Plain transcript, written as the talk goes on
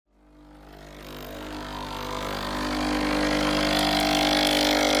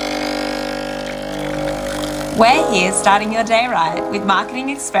We're here starting your day right with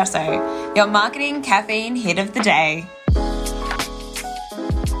Marketing Espresso, your marketing caffeine hit of the day.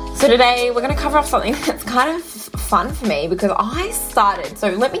 So today we're going to cover off something that's kind of fun for me because so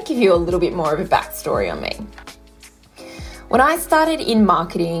let me give you a little bit more of a backstory on me. When I started in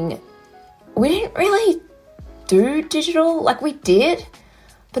marketing, we didn't really do digital, like we did,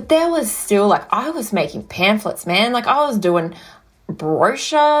 but there was still I was making pamphlets, man. I was doing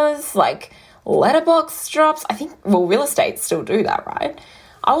brochures, letterbox drops. Real estate still do that, right?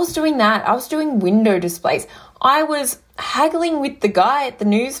 I was doing that. I was doing window displays. I was haggling with the guy at the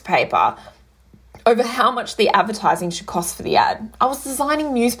newspaper over how much the advertising should cost for the ad. I was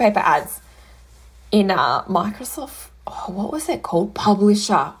designing newspaper ads in Microsoft. Oh, what was it called?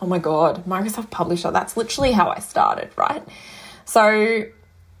 Publisher. Oh my God, Microsoft Publisher. That's literally how I started, right? So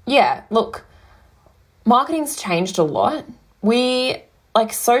yeah, look, marketing's changed a lot.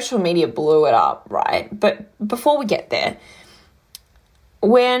 Social media blew it up, right? But before we get there,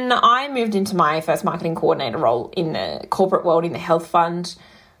 when I moved into my first marketing coordinator role in the corporate world in the health fund,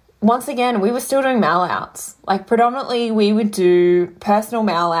 once again, we were still doing mail outs. Predominantly we would do personal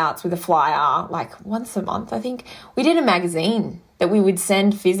mail outs with a flyer, once a month, I think. We did a magazine that we would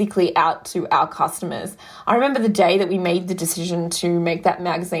send physically out to our customers. I remember the day that we made the decision to make that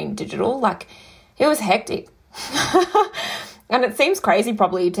magazine digital, it was hectic. And it seems crazy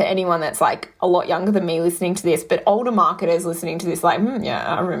probably to anyone that's a lot younger than me listening to this, but older marketers listening to this yeah,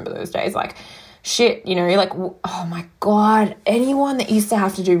 I remember those days. Shit, oh my God, anyone that used to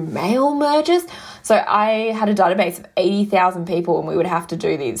have to do mail merges. So I had a database of 80,000 people and we would have to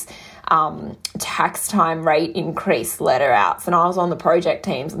do these tax time rate increase letter outs. And I was on the project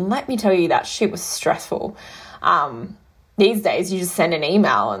teams, and let me tell you, that shit was stressful. These days, you just send an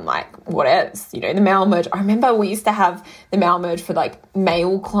email and what else? The mail merge. I remember we used to have the mail merge for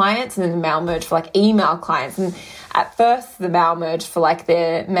mail clients and then the mail merge for email clients. And at first, the mail merge for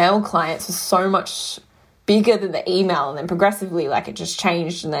their mail clients was so much bigger than the email. And then progressively, it just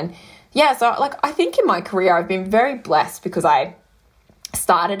changed. And then, yeah, so I think in my career, I've been very blessed because I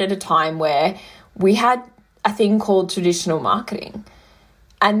started at a time where we had a thing called traditional marketing.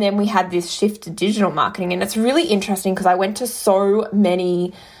 And then we had this shift to digital marketing. And it's really interesting because I went to so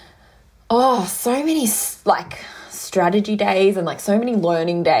many strategy days and so many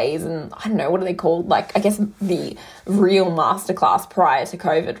learning days. And I don't know, what are they called? I guess the real masterclass prior to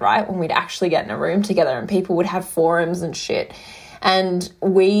COVID, right? When we'd actually get in a room together and people would have forums and shit. And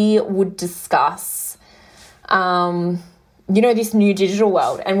we would discuss, this new digital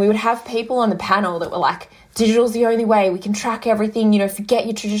world. And we would have people on the panel that were digital's the only way. We can track everything. Forget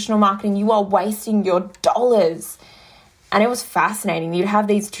your traditional marketing. You are wasting your dollars. And it was fascinating. You'd have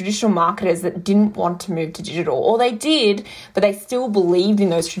these traditional marketers that didn't want to move to digital, or they did, but they still believed in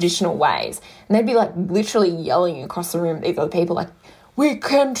those traditional ways. And they'd be literally yelling across the room at these other people we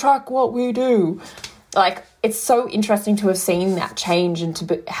can track what we do. It's so interesting to have seen that change and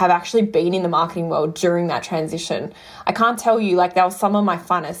to have actually been in the marketing world during that transition. I can't tell you, that was some of my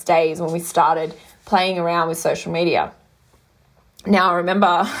funnest days when we started playing around with social media. Now, I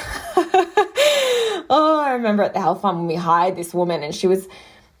remember, at the health fund when we hired this woman, and she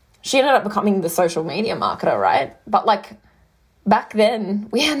ended up becoming the social media marketer, right? But back then,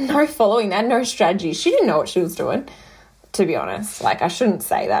 we had no following, had no strategy. She didn't know what she was doing, to be honest. I shouldn't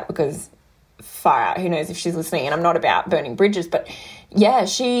say that because far out, who knows if she's listening, and I'm not about burning bridges, but yeah,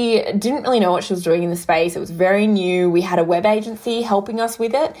 she didn't really know what she was doing in the space. It was very new. We had a web agency helping us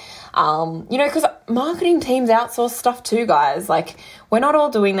with it. Because marketing teams outsource stuff too, guys. We're not all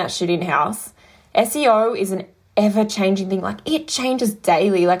doing that shit in-house. SEO is an ever-changing thing. It changes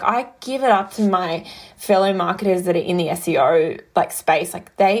daily. I give it up to my fellow marketers that are in the SEO, space.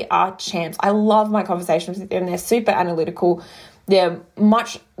 They are champs. I love my conversations with them. They're super analytical. They're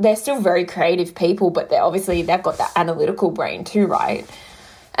still very creative people, but they've got that analytical brain too, right?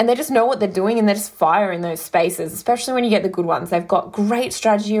 And they just know what they're doing and they just fire in those spaces, especially when you get the good ones. They've got great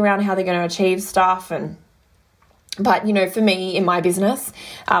strategy around how they're going to achieve stuff. But for me, in my business,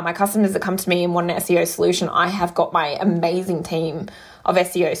 my customers that come to me and want an SEO solution, I have got my amazing team of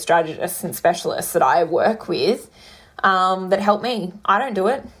SEO strategists and specialists that I work with that help me. I don't do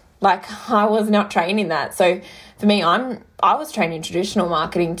it. I was not trained in that. So for me, I was trained in traditional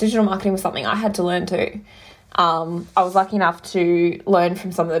marketing. Digital marketing was something I had to learn too. I was lucky enough to learn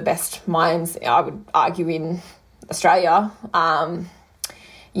from some of the best minds, I would argue, in Australia.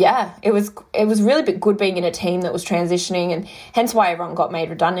 It was really good being in a team that was transitioning, and hence why everyone got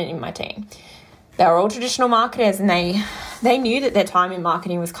made redundant in my team. They were all traditional marketers, and they knew that their time in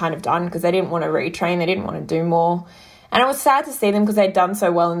marketing was kind of done because they didn't want to retrain, they didn't want to do more. And it was sad to see them because they'd done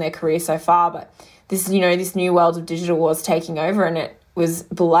so well in their career so far, but this new world of digital was taking over, and it was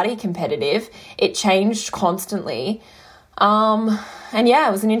bloody competitive. It changed constantly. And yeah,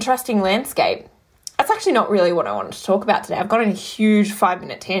 it was an interesting landscape. That's actually not really what I wanted to talk about today. I've got a huge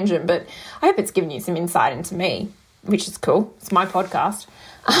 5-minute tangent, but I hope it's given you some insight into me, which is cool. It's my podcast.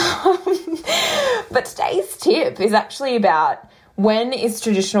 But today's tip is actually about, when is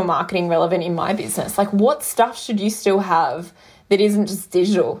traditional marketing relevant in my business? Like, what stuff should you still have that isn't just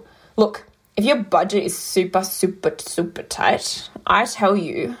digital? Look, if your budget is super, super, super tight, I tell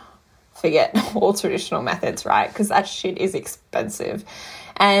you, forget all traditional methods, right? Because that shit is expensive.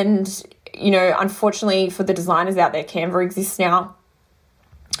 And, unfortunately for the designers out there, Canva exists now.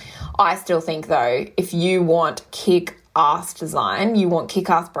 I still think, though, if you want kick-ass design, you want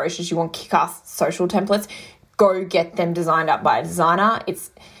kick-ass brochures, you want kick-ass social templates, go get them designed up by a designer.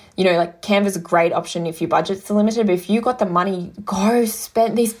 It's, Canva's a great option if your budget's limited, but if you got the money, go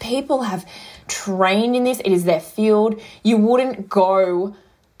spend. These people have trained in this. It is their field. You wouldn't go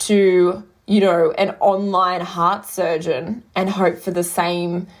to, an online heart surgeon and hope for the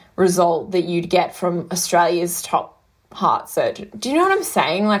same result that you'd get from Australia's top heart surgeon. Do you know what I'm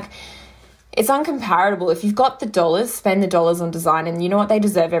saying? Like, it's uncomparable. If you've got the dollars, spend the dollars on design, and you know what? They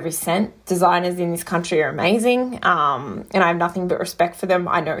deserve every cent. Designers in this country are amazing, and I have nothing but respect for them.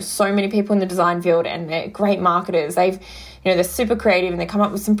 I know so many people in the design field, and they're great marketers. They're super creative, and they come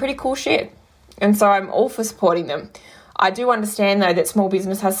up with some pretty cool shit. And so I'm all for supporting them. I do understand, though, that small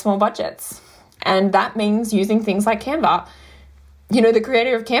business has small budgets, and that means using things like Canva. The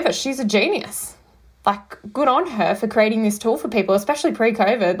creator of Canva, she's a genius. Like, good on her for creating this tool for people, especially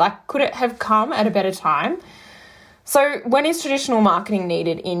pre-COVID. Like, could it have come at a better time? So when is traditional marketing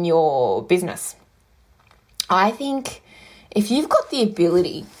needed in your business? I think if you've got the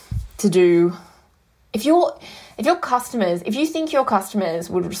ability to do, if you think your customers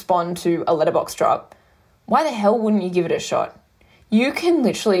would respond to a letterbox drop, why the hell wouldn't you give it a shot? You can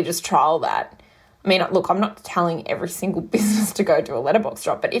literally just trial that. I mean, look, I'm not telling every single business to go do a letterbox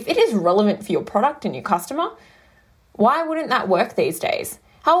drop, but if it is relevant for your product and your customer, why wouldn't that work these days?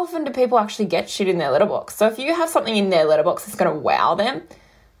 How often do people actually get shit in their letterbox? So if you have something in their letterbox that's going to wow them,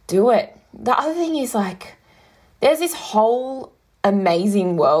 do it. The other thing is, like, there's this whole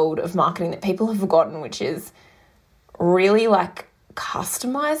amazing world of marketing that people have forgotten, which is really, like,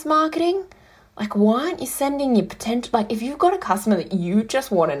 customized marketing. Like, why aren't you sending your potential, like, if you've got a customer that you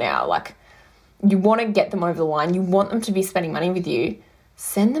just want to now, like, you want to get them over the line, you want them to be spending money with you,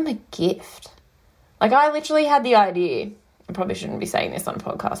 send them a gift. Like, I literally had the idea, I probably shouldn't be saying this on a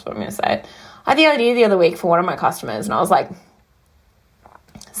podcast, but I'm going to say it. I had the idea the other week for one of my customers, and I was like,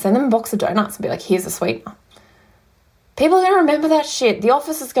 send them a box of donuts and be like, here's a sweetener. People are going to remember that shit. The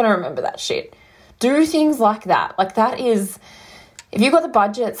office is going to remember that shit. Do things like that. Like, that is, if you've got the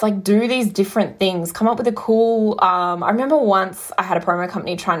budgets, like, do these different things. Come up with a cool, I remember once I had a promo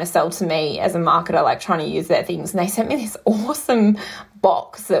company trying to sell to me as a marketer, like, trying to use their things. And they sent me this awesome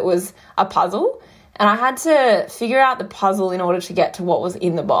box that was a puzzle. And I had to figure out the puzzle in order to get to what was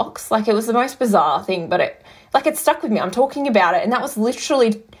in the box. Like, it was the most bizarre thing, but it stuck with me. I'm talking about it. And that was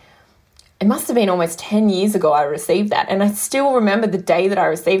literally, it must have been almost 10 years ago I received that. And I still remember the day that I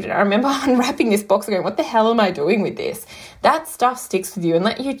received it. I remember unwrapping this box and going, what the hell am I doing with this? That stuff sticks with you. And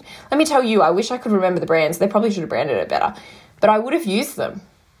let me tell you, I wish I could remember the brands. They probably should have branded it better. But I would have used them.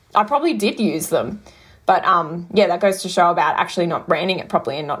 I probably did use them. But yeah, that goes to show about actually not branding it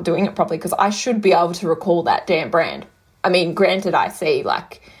properly and not doing it properly, because I should be able to recall that damn brand. I mean, granted, as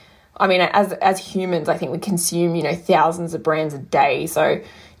humans, I think we consume, thousands of brands a day. So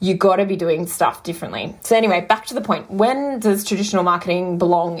you got to be doing stuff differently. So anyway, back to the point. When does traditional marketing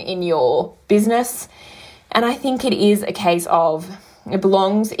belong in your business? And I think it is a case of, it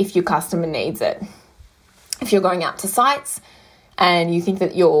belongs if your customer needs it. If you're going out to sites and you think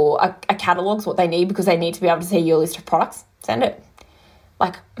that a catalog's what they need because they need to be able to see your list of products, send it.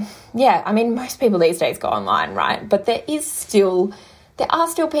 Like, yeah, I mean, most people these days go online, right? But there are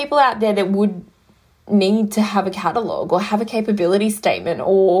still people out there that would need to have a catalog or have a capability statement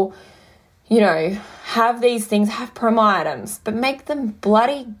or, have these things, have promo items, but make them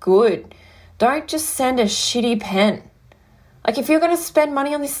bloody good. Don't just send a shitty pen. Like, if you're going to spend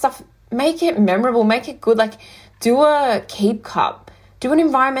money on this stuff, make it memorable, make it good. Like, do a keep cup, do an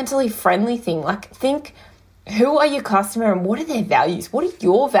environmentally friendly thing. Like, think, who are your customer and what are their values? What are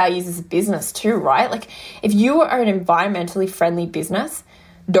your values as a business too, right? Like, if you are an environmentally friendly business,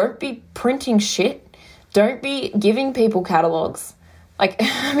 don't be printing shit. Don't be giving people catalogs. Like,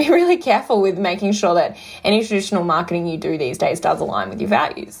 be really careful with making sure that any traditional marketing you do these days does align with your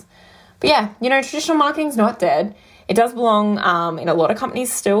values. But yeah, traditional marketing's not dead. It does belong in a lot of companies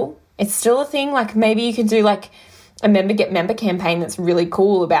still. It's still a thing. Like maybe you could do like a member get member campaign that's really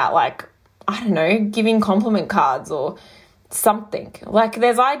cool about like, I don't know, giving compliment cards or something. Like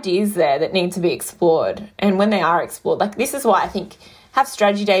there's ideas there that need to be explored. And when they are explored, like this is why I think have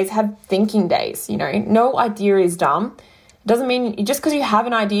strategy days, have thinking days, you know. No idea is dumb. It doesn't mean, just because you have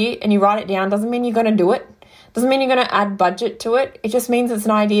an idea and you write it down doesn't mean you're going to do it. Doesn't mean you're going to add budget to it. It just means it's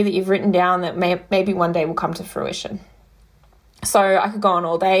an idea that you've written down that maybe one day will come to fruition. So I could go on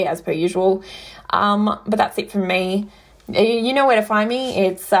all day as per usual, but that's it from me. You know where to find me.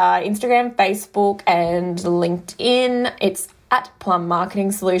 It's Instagram, Facebook, and LinkedIn. It's at Plum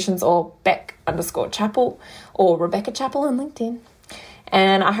Marketing Solutions or Beck_Chappell or Rebecca Chappell on LinkedIn.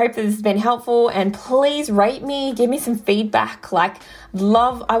 And I hope that this has been helpful, and please rate me, give me some feedback. Like,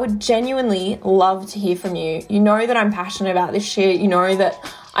 I would genuinely love to hear from you. You know that I'm passionate about this shit. You know that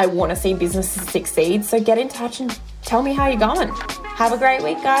I want to see businesses succeed. So get in touch and tell me how you're going. Have a great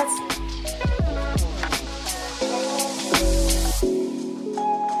week, guys.